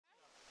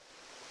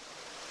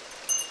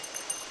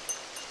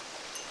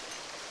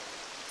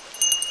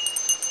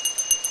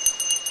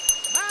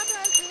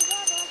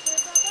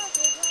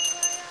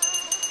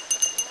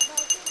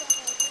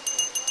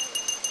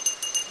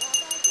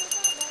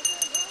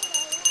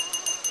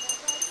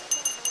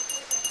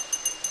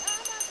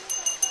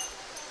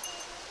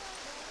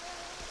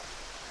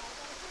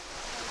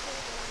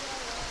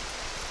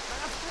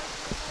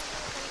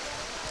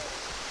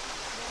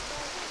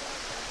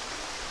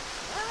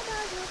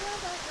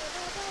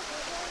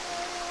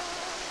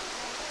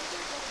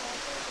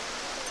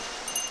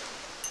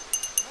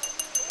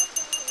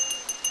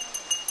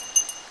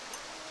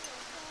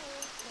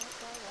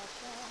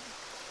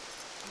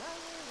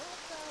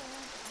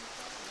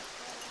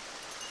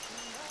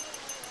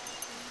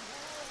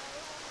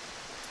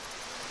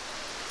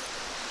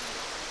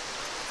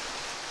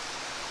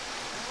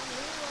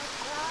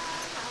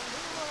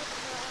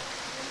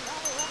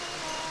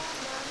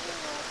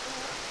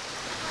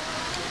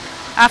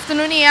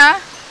Afternoon,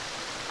 Iya.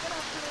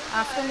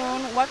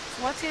 Afternoon.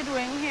 What you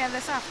doing here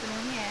this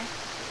afternoon here?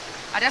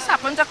 I just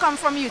happened to come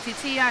from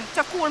UTT and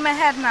to cool my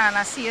head now,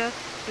 and I see you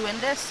doing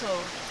this, so.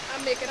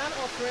 I'm making an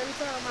offering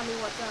to Mami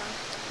Wata.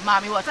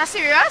 Mami Wata,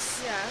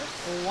 serious?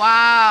 Yes.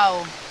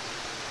 Wow.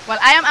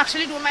 Well, I am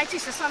actually doing my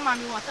thesis on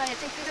Mami Wata. I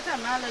think you can tell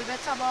me a little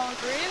bit about.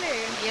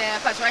 Really? Yeah,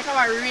 because right now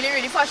I'm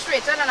really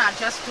frustrated and I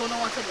just don't know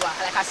what to do.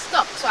 Like I'm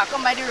stuck, so I come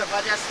by the river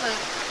just to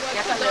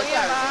get a little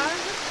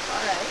clarity.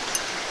 All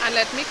right. And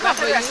let me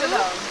cover you. There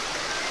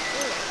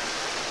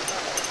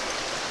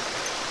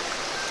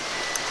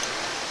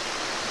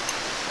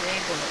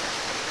you go.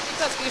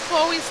 Because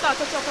before we start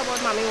to talk about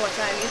Mami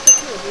Wata, I need to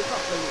close you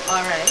properly.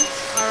 Alright.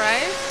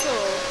 Alright, so.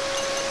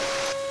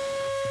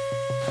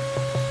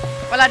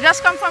 Well, I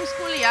just come from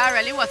school here. I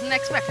really wasn't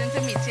expecting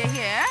to meet you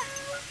here.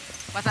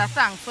 But I'm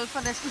thankful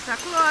for this piece of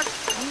cloth.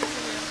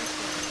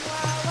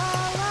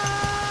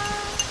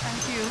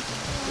 Thank you.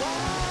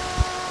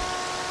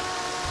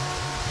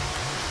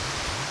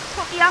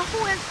 So, yeah,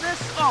 who is this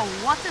or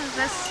what is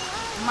this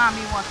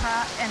Mami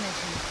Wata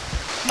energy?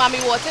 Mami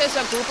Wata is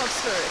a group of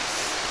spirits.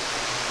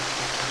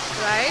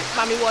 Right?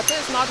 Mami Wata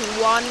is not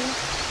one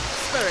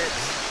spirit,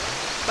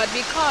 but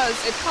because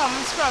it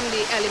comes from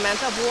the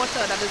element of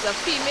water, that is a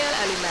female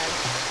element,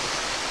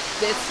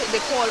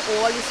 they call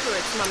all the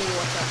spirits Mami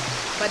Wata.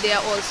 But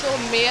there are also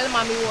male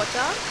Mami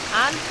Wata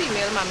and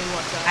female Mami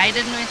Wata. I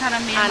didn't know it had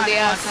a male Mami Wata. And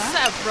there are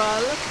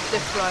several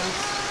different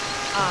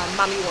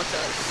Mami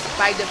Watas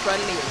by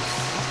different names.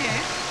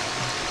 Okay.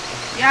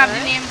 You have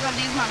the names of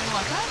these Mami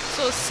Wata?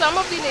 So some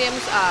of the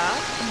names are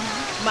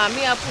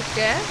Mami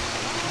Apuke,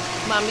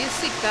 Mami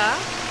Sika,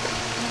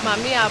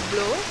 Mami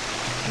Ablo,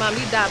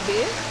 Mami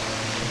Dabe,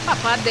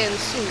 Papa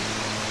Densu,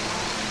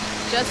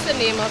 just to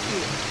name a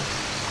few.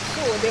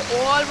 So they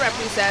all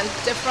represent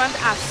different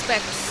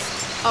aspects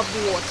of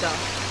the water,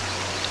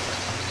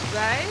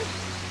 right?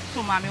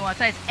 So Mami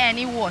Wata is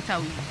any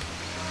waterway?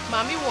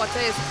 Mami Wata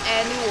is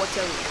any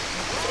waterway.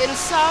 In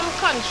some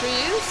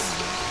countries,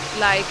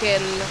 like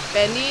in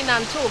Benin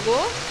and Togo,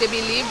 they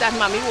believe that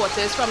Mami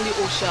Wata is from the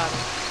ocean.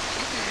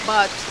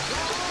 But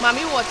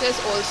Mami Wata is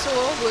also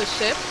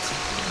worshipped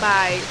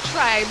by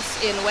tribes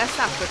in West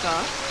Africa,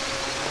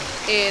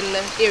 in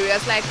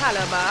areas like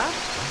Calabar.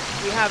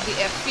 We have the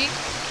Efik,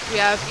 we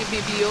have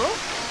Ibibio,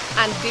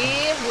 and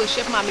they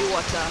worship Mami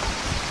Wata.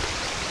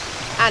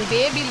 And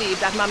they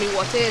believe that Mami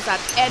Wata is at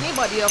any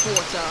body of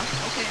water.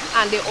 Okay.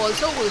 And they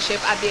also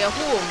worship at their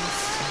homes,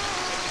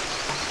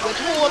 with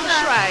home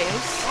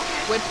shrines,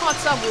 with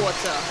pots of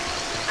water.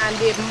 And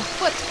they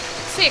put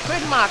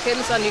sacred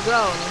markings on the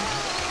ground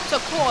to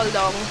call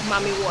down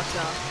Mami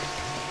Wata.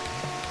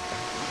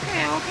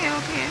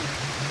 Okay.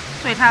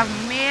 So it has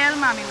male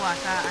Mami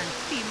Wata and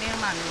female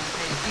Mami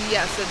Wata.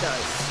 Yes, it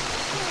does.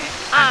 Okay.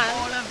 And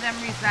all of them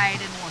reside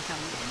in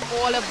waterways.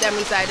 All of them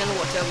reside in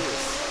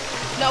waterways.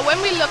 Now,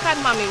 when we look at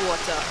Mami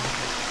Wata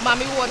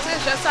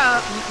is just a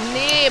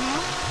name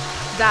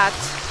that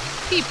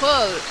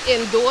people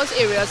in those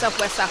areas of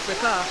West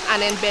Africa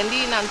and in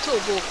Benin and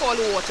Togo call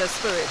water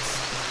spirits.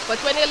 But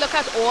when you look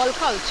at all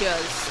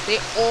cultures, they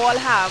all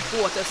have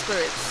water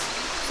spirits.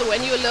 So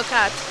when you look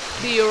at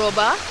the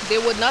Yoruba, they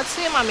would not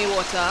say Mami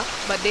Wata,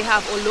 but they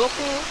have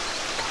Olaosun,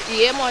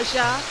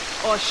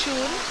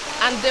 Olaosun,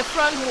 and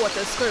different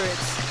water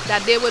spirits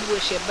that they would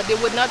worship, but they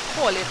would not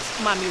call it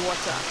Mami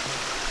Wata.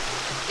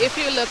 If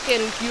you look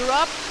in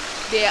Europe,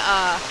 there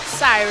are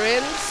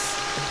sirens,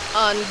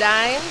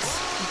 undines,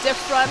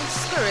 different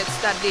spirits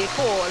that they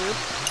call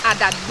and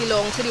that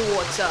belong to the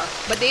water.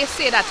 But they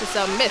say that it's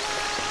a myth.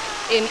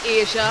 In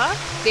Asia,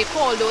 they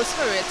call those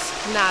spirits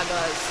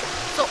Nagas.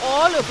 So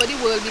all over the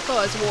world,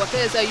 because water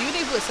is a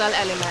universal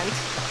element,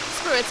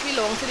 spirits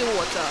belong to the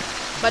water.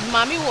 But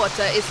Mami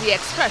Wata is the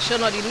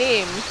expression or the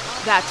name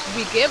that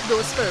we give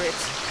those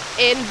spirits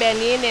in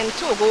Benin and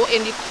Togo,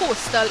 in the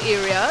coastal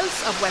areas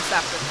of West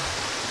Africa.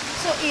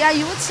 So yeah,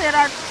 you would say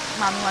that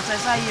Mami Wata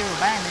is a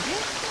Yoruba energy?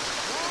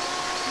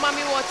 Mami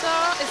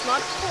Wata is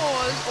not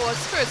called, or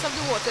spirits of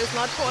the water is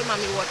not called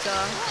Mami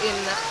Wata in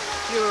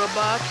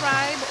Yoruba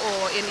tribe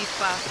or in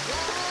Ifa.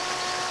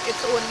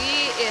 It's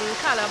only in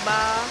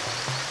Calabar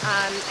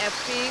and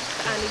Efik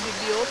and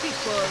Ibibio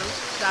people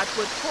that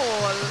would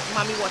call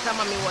Mami Wata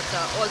Mami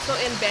Wata. Also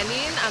in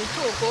Benin and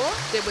Togo,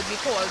 they would be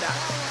called that,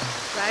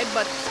 right?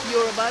 But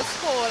Yorubas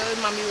call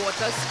Mami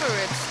Wata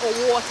spirits, or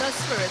water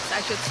spirits, I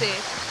should say,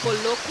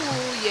 Koloku,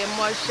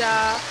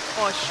 Yemosha,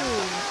 or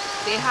Shun.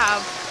 They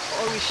have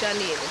Orisha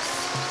names.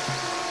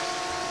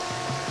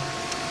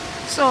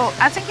 So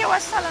I think you were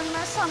telling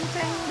me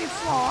something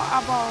before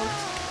about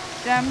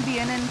them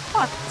being in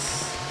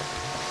pots,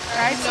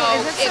 right? No, so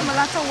is it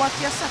similar to what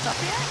you set up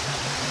here?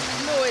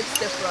 No, it's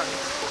different.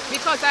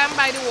 Because I am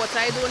by the water,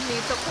 I don't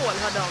need to call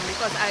her down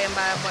because I am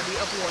by a body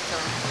of water.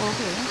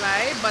 Okay.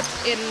 Right? But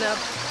in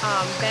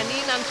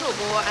Benin and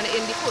Togo and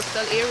in the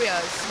coastal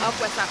areas of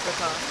West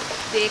Africa,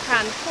 they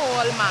can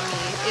call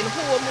Mami in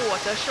home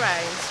water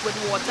shrines with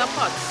water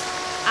pots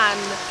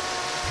and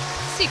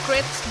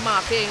secret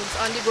markings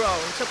on the ground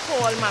to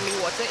call Mami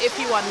Wata if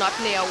you are not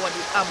near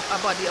a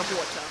body of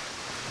water.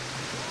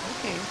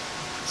 Okay.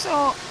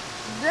 So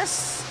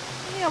this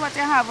here what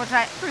you have, which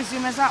I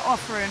presume is an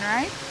offering,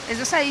 right? Is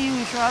this a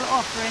usual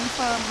offering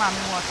for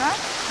Mami Wata?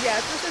 Yes,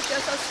 this is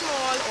just a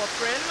small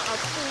offering of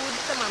food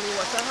to Mami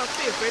Wata, her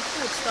favorite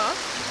food stuff.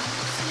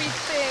 Sweet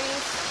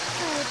things,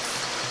 fruits,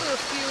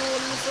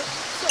 perfumes,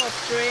 soft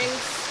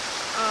drinks.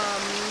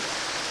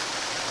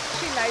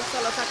 She lights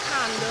a lot of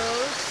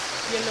candles,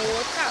 you know,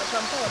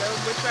 talcum powder,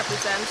 which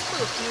represents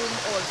perfume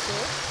also,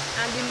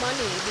 and the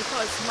money,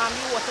 because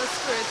Mami water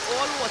spirits,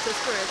 all water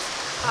spirits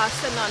are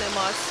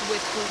synonymous with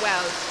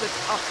wealth, with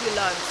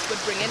opulence, with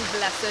bringing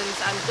blessings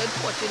and good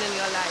fortune in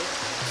your life.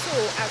 So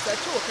as a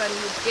token,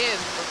 you give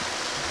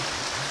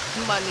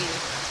money,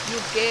 you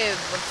give,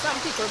 some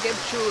people give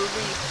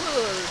jewelry,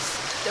 pearls,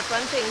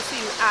 different things, so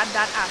you add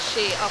that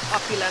ashe of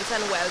opulence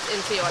and wealth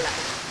into your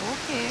life.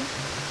 Okay.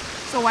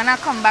 So when I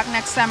come back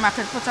next time, I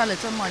could put a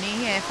little money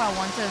here if I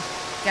want to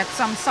get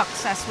some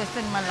success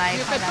within my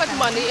life. You could put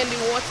money in the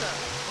water.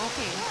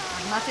 Okay,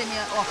 not in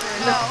your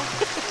offering. No.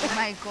 Oh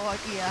my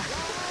God, yeah.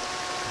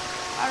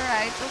 All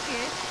right,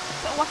 okay.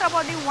 So what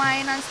about the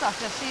wine and stuff?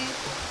 Does she,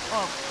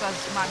 oh, because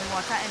Mami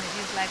Wata energy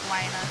is like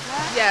wine as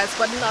well? Yes,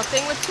 but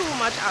nothing with too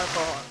much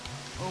alcohol.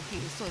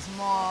 Okay, so it's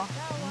more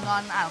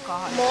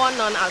non-alcoholic. More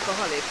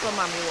non-alcoholic for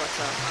Mami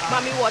Wata.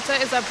 Mami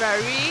Wata is a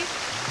very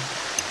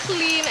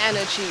clean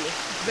energy,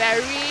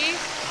 very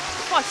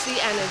fussy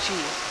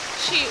energy.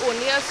 She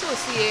only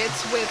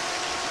associates with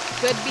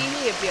good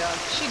behavior.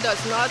 She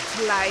does not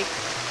like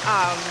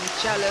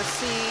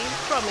jealousy,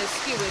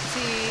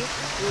 promiscuity,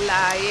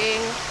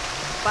 lying,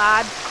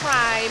 bad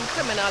crime,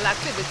 criminal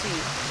activity.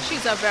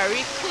 She's a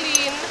very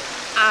clean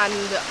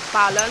and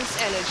balanced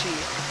energy.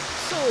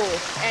 So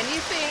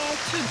anything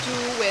to do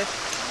with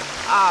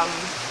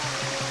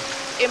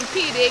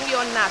impeding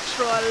your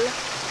natural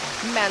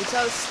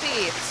mental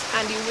state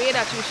and the way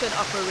that you should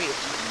operate,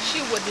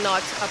 she would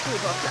not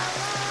approve of that.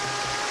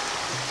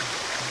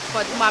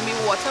 But Mami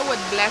Wata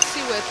would bless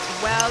you with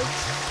wealth,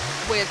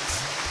 with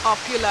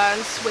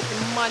opulence, with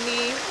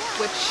money,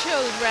 with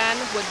children,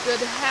 with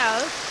good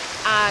health,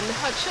 and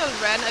her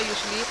children are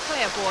usually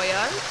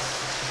clairvoyant.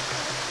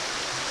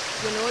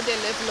 You know, they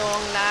live long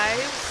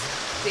lives,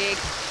 they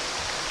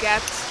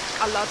get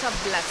a lot of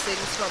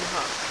blessings from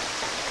her.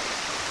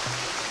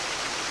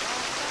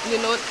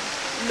 You know,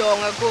 long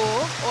ago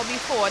or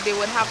before, they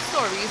would have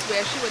stories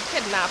where she would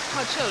kidnap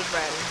her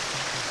children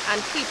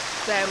and keep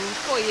them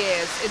for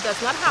years. It does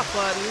not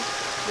happen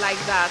like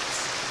that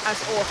as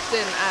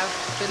often, I've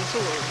been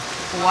told.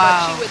 Wow. But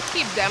she would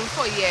keep them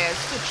for years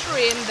to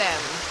train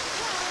them,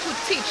 to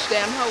teach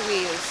them her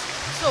ways.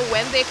 So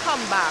when they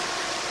come back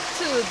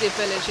to the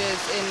villages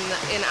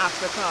in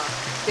Africa,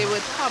 they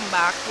would come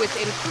back with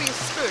increased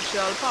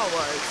spiritual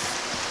powers,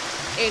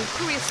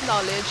 increased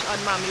knowledge on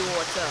Mami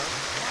Wata,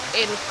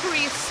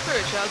 increased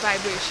spiritual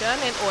vibration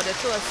in order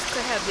to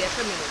help their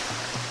community.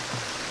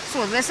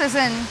 So this is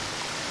in,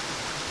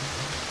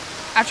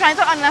 I'm trying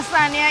to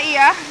understand here,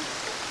 yeah.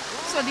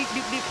 So the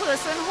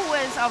person who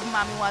is of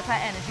Mami Wata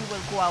energy will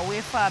go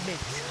away for a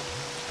bit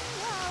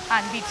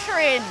and be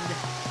trained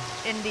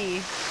in the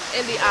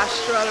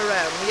astral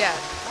realm, yeah.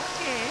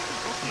 Okay,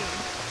 okay.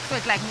 So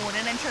it's like more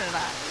than in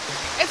Trinidad.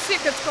 It's, you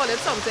could call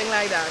it something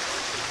like that.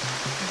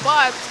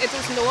 But it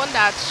is known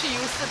that she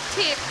used to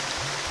take,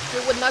 you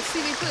would not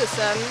see the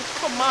person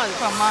for months.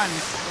 For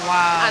months,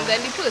 wow. And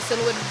then the person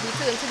would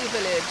return to the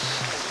village,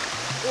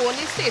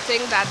 only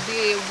stating that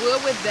they were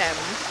with them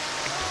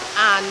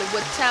and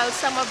would tell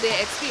some of their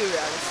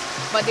experience,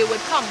 but they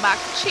would come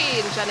back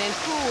changed and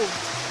improved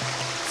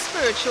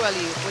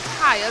spiritually with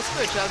higher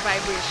spiritual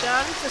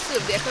vibration to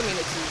serve their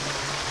community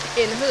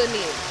in her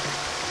name.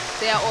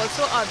 There are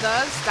also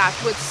others that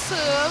would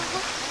serve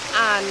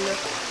and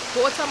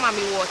go to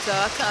Mami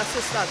Wata to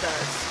assist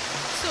others.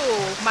 So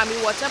Mami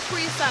Wata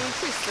priests and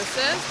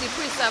priestesses, the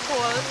priests are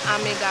called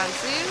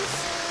Amegansis,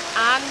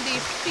 and the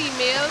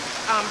female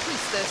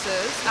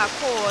priestesses are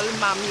called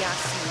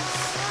Mamiasis.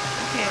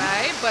 Okay.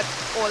 Right? But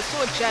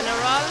also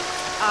general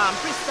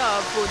priestess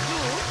of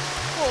Voodoo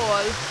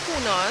called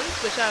Punans,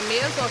 which are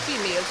males or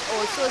females,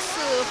 also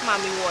serve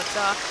Mami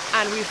Wata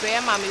and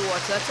revere Mami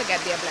Wata to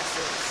get their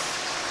blessings.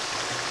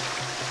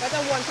 But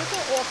I wanted to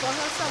offer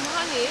her some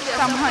honey. There's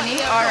some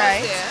honey, all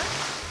right. Here.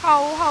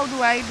 How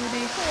do I do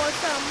this? Pour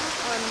some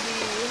on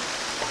the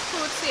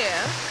fruits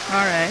here.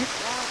 All right.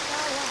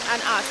 And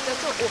ask her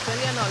to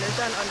open your knowledge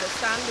and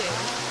understanding.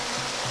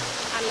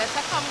 And let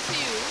her come to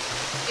you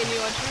in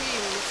your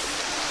dreams.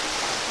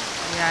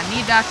 Yeah, I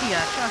need that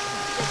here. Trust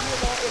me. Give you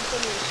more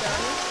information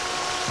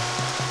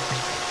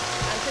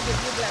and to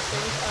give you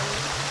blessings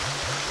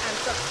and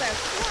success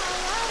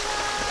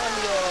on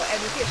your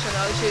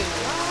educational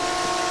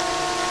journey.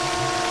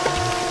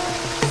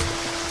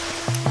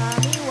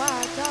 Mami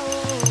Wata,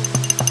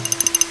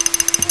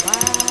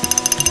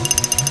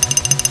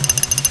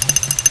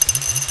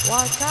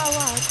 Wata,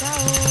 Wata,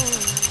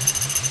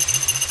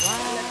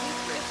 Let me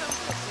spray some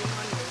perfume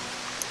on you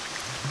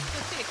to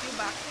take you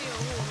back to your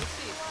home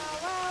safely.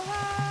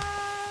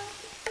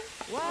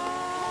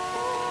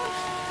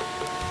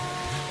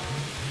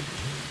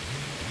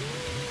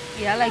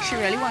 Yeah, like she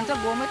really want to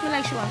go with me,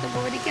 like she want to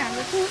go with the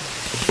candle too.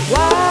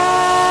 Why,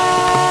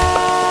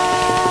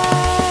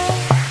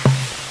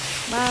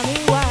 Mami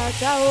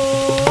Wata,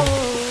 oh,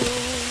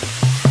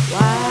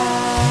 why,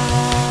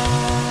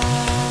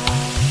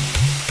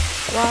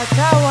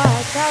 Wata,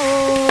 Wata,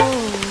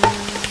 oh,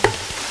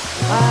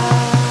 why.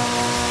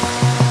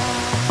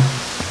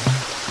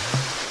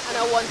 And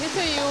I want you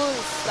to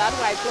use that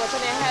white cloth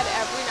on your head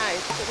every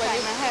night. When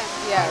you, my head?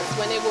 yes,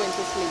 when you're going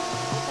to sleep.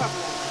 No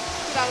problem.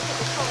 So I'll put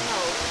the phone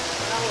now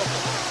when I walk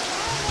up.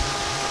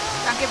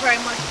 Thank you very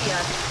much,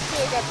 Ian. So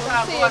you get to So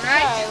I'll see go a on,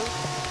 right? child.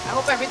 I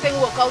hope everything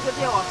work out with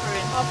your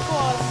offering. Of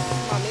course,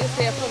 Mommy is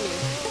there for me.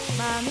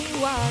 Mami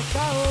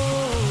Wata,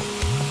 oh,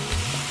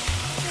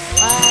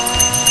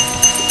 why.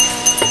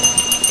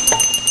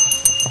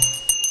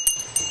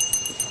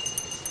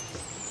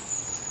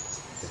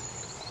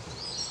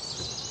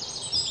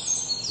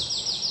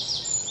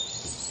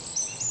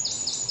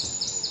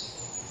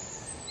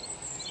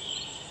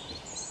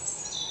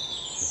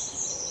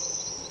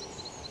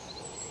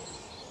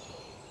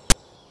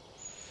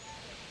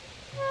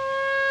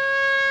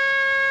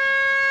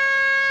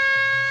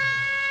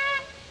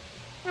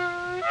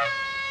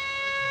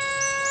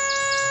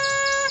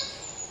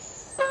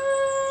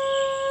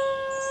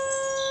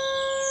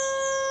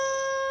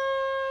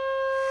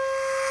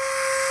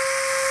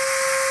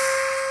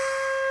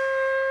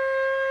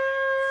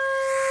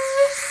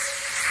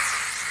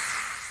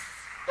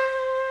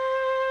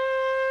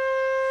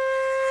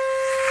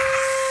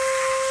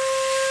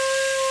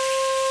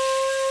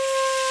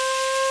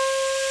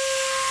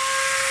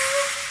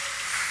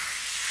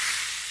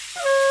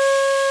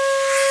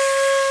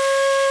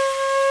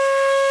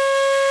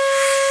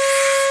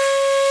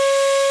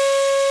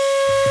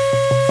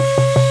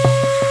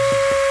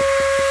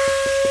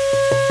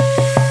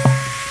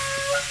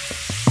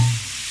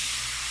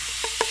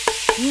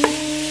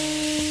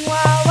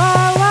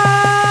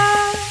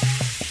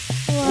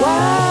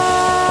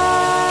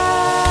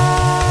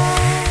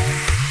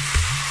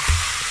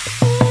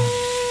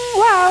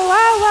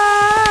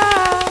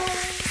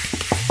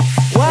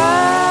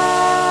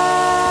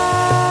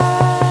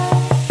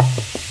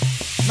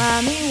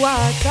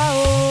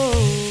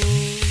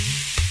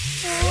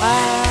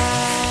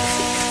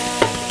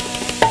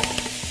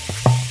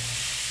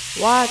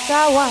 Wata,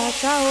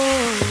 wata,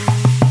 oh,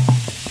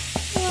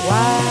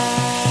 why,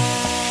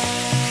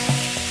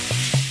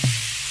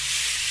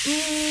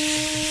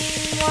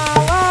 wah,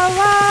 wah,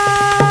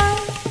 wah,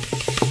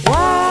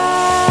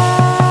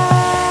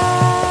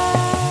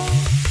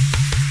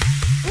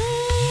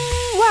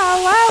 wah,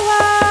 wah,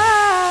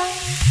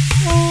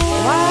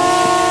 wah,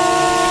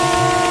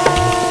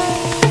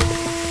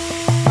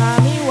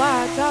 Mami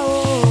Wata,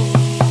 oh,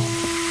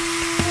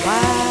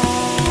 why.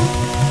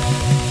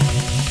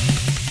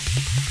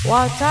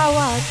 Wata,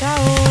 wata,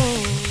 oh,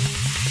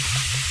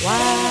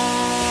 why,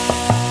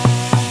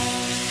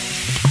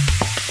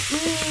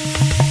 wah, wah, wah,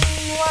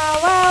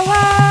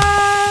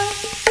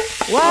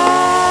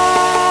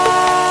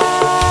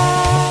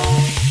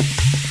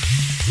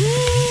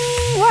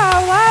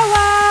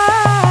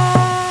 wah,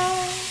 wah,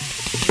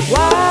 wah,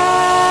 wah,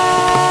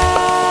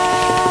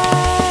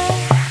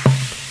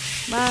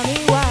 Mami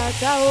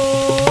Wata, oh,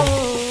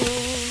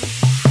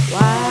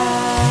 why.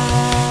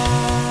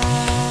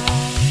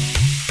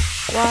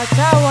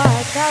 Wata,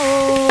 wata,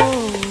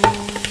 oh,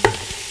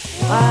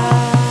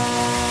 wah,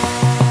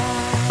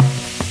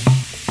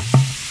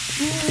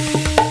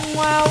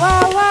 wah,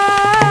 wah,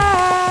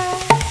 wah,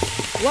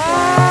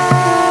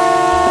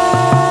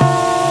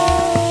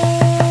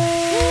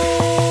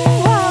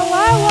 wah,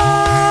 wah,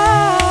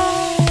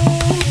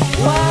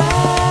 wah,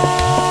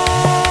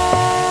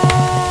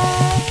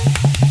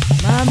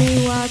 Mami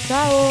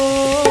Wata,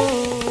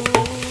 oh,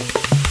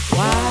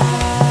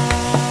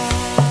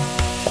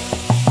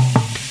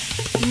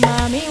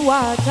 Mami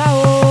Wata,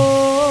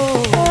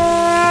 oh,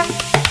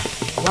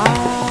 why.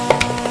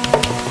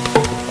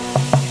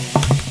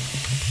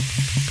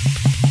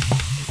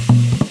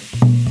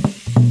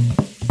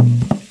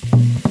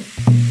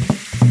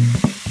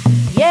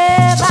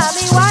 Yeah,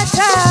 Mami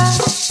Wata,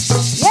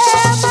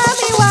 yeah,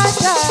 Mami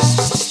Wata,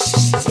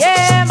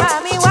 yeah,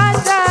 Mami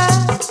Wata,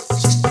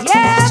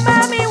 yeah,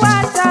 Mami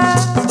Wata,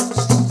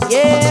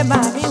 yeah,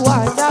 Mami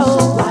Wata,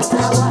 oh,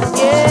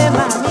 yeah,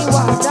 Mami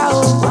Wata,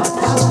 oh,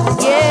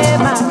 yeah,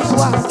 Mami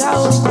Wata,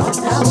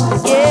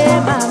 oh,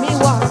 yeah, Mami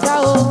Wata,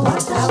 oh,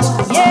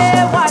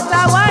 yeah,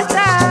 wata,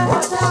 wata,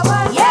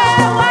 yeah,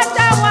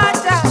 wata,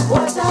 wata,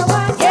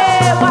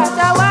 yeah,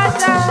 wata,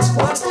 wata,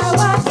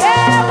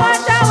 yeah,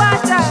 wata,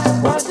 wata,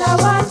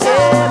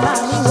 yeah,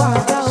 Mami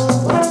Wata, oh,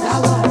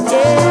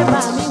 yeah,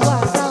 Mami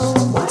Wata, oh,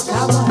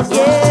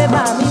 yeah,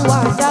 Mami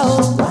Wata,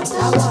 oh,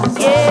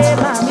 yeah,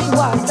 Mami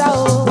Wata,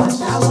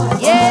 oh,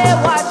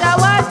 yeah, wata,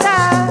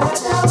 wata.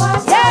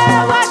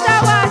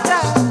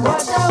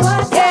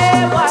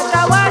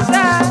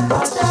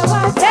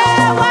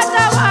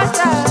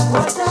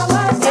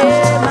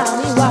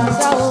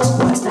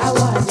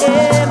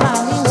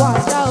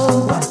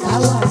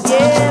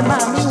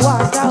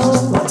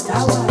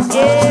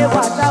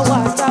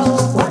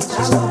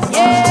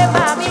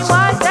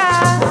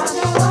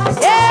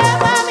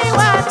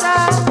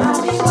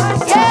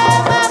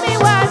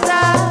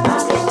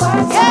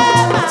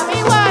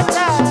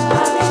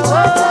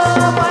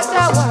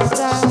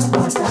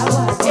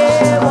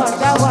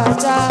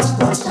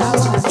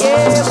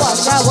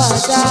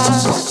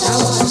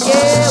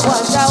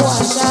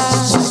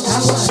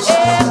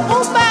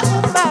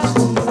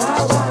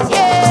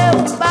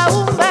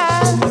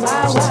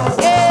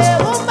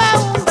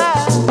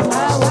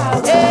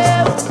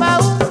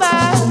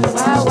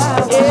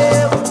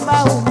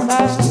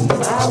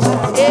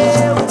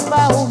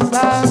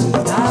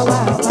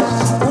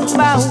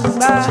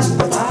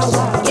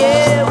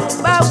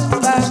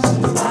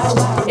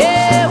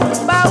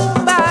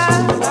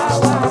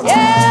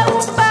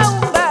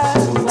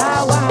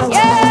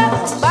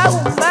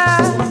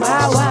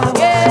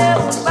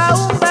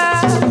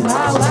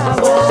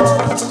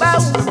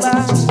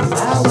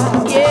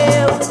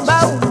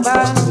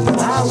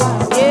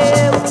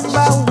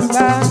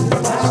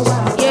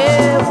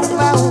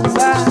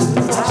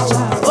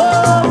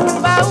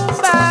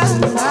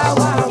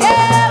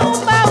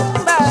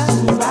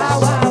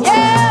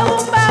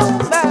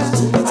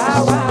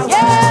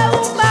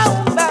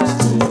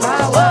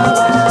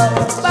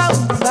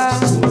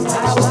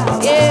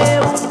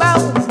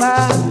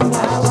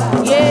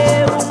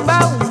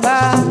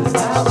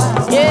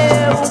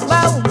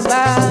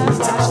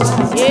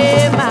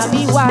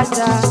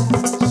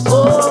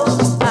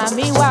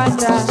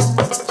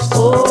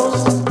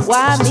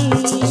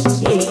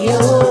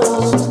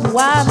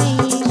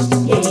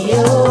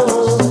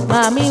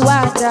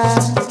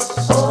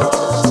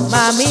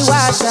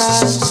 Wata,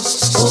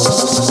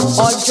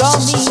 ọjọ́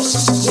mi,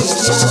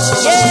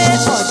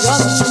 ọjọ́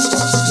mi,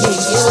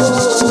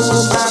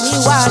 Mami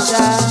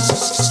Wata,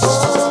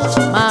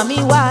 Mami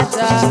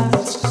Wata,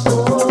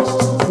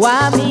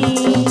 Wami,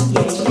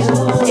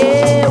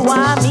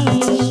 Wami,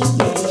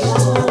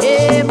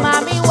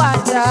 Mami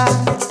Wata,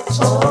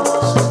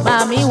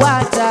 Mami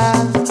Wata,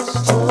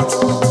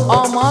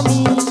 ọmọ mi,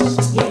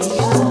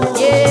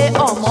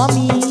 ọmọ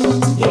mi,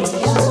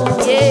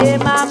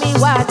 Mami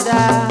Wata,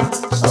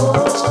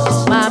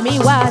 Mami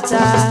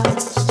Wata,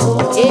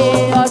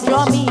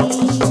 ọjọ́ mi,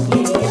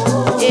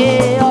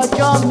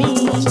 ọjọ́ mi,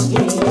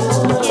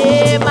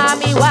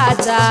 Mami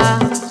Wata,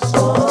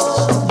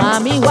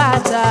 Mami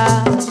Wata,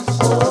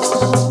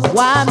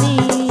 Wami,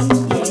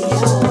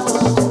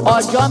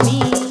 ọjọ́ mi,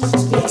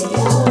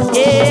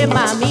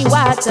 Mami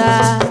Wata,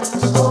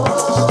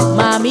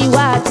 Mami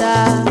Wata,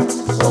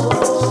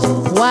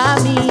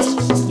 Wami,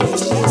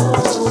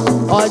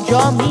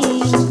 ọjọ́ mi,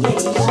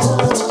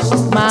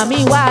 Mami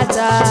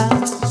Wata,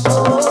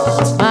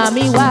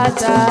 Mami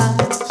Wata,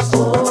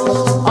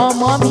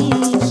 ọmọ mi,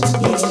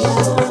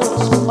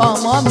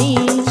 ọmọ mi.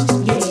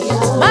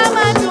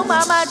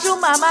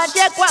 Mama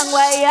jẹ́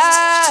kwangwaya.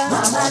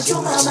 Mama ju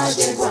mama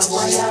jẹ́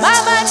kwangwaya.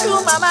 Mama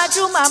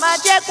ju mama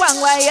jẹ́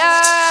kwangwaya.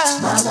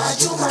 Mama ju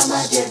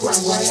mama jẹ́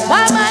kwangwaya.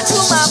 Mama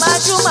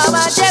ju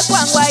mama jẹ́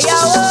kwangwaya.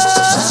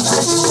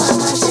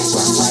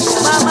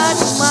 Mama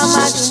ju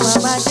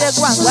mama jẹ́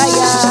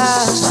kwangwaya.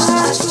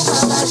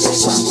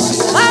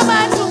 Mama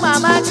ju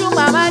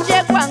mama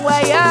jẹ́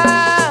kwangwaya.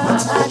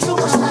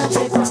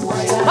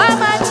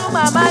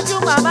 Mama ju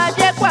mama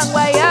jẹ́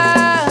kwangwaya.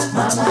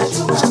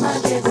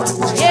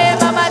 Yeah,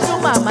 mama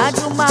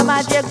ju mama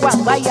jẹ́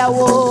kwangwaya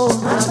wo.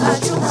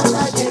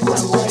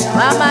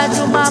 Mama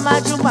ju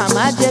mama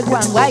jẹ́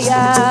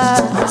kwangwaya.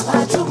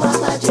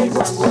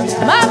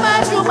 Mama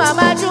ju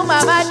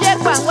mama jẹ́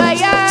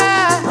kwangwaya.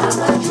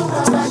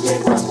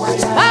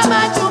 Mama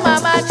ju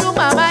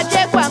mama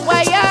jẹ́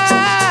kwangwaya.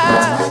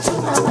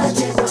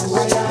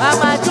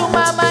 Mama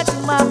ju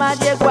mama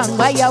jẹ́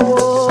kwangwaya wo.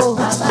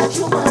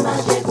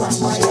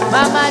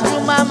 Mama ju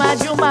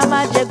mama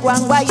jẹ́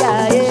kwangwaya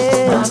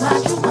eh.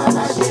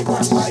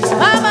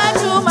 Mama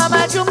ju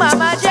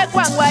mama jẹ́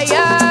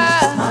kwangwaya.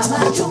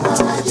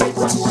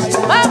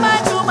 Mama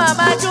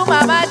ju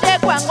mama jẹ́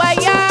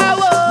kwangwaya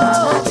wo.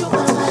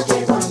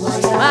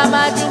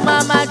 Mama ju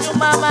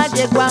mama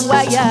jẹ́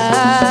kwangwaya.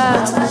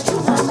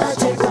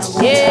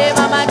 Yeah,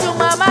 mama ju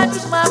mama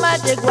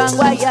jẹ́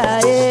kwangwaya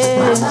eh.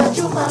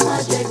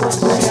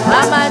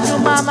 Mama ju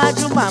mama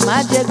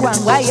jẹ́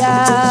kwangwaya.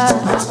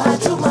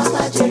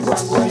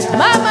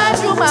 Mama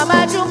ju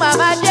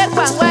mama jẹ́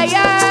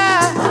kwangwaya.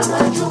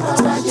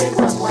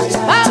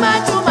 Mama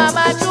ju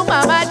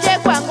mama jẹ́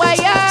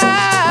kwangwaya.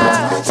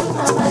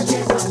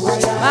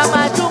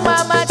 Mama ju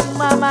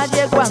mama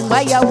jẹ́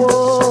kwangwaya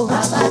wo.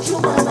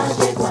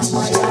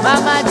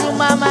 Mama ju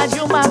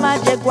mama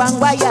jẹ́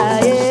kwangwaya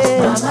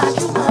eh.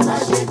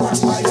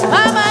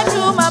 Mama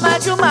ju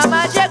mama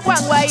jẹ́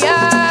kwangwaya.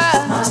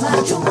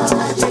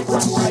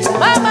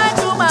 Mama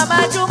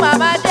ju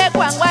mama jẹ́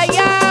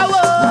kwangwaya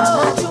wo.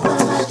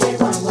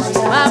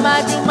 Mama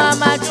ju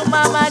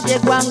mama jẹ́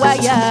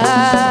kwangwaya.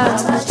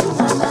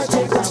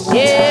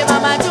 Yeah,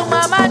 mama ju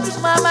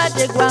mama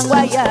jẹ́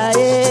kwangwaya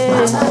eh.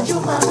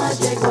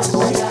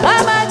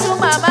 Mama ju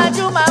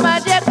mama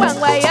jẹ́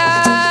kwangwaya.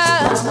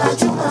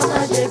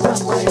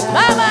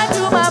 Mama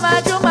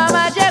ju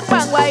mama jẹ́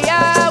kwangwaya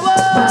wo.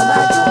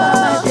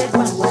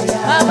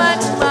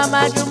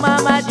 Mama ju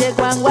mama jẹ́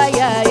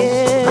kwangwaya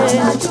eh.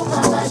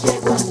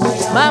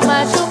 Mama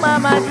ju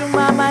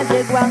mama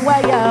jẹ́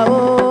kwangwaya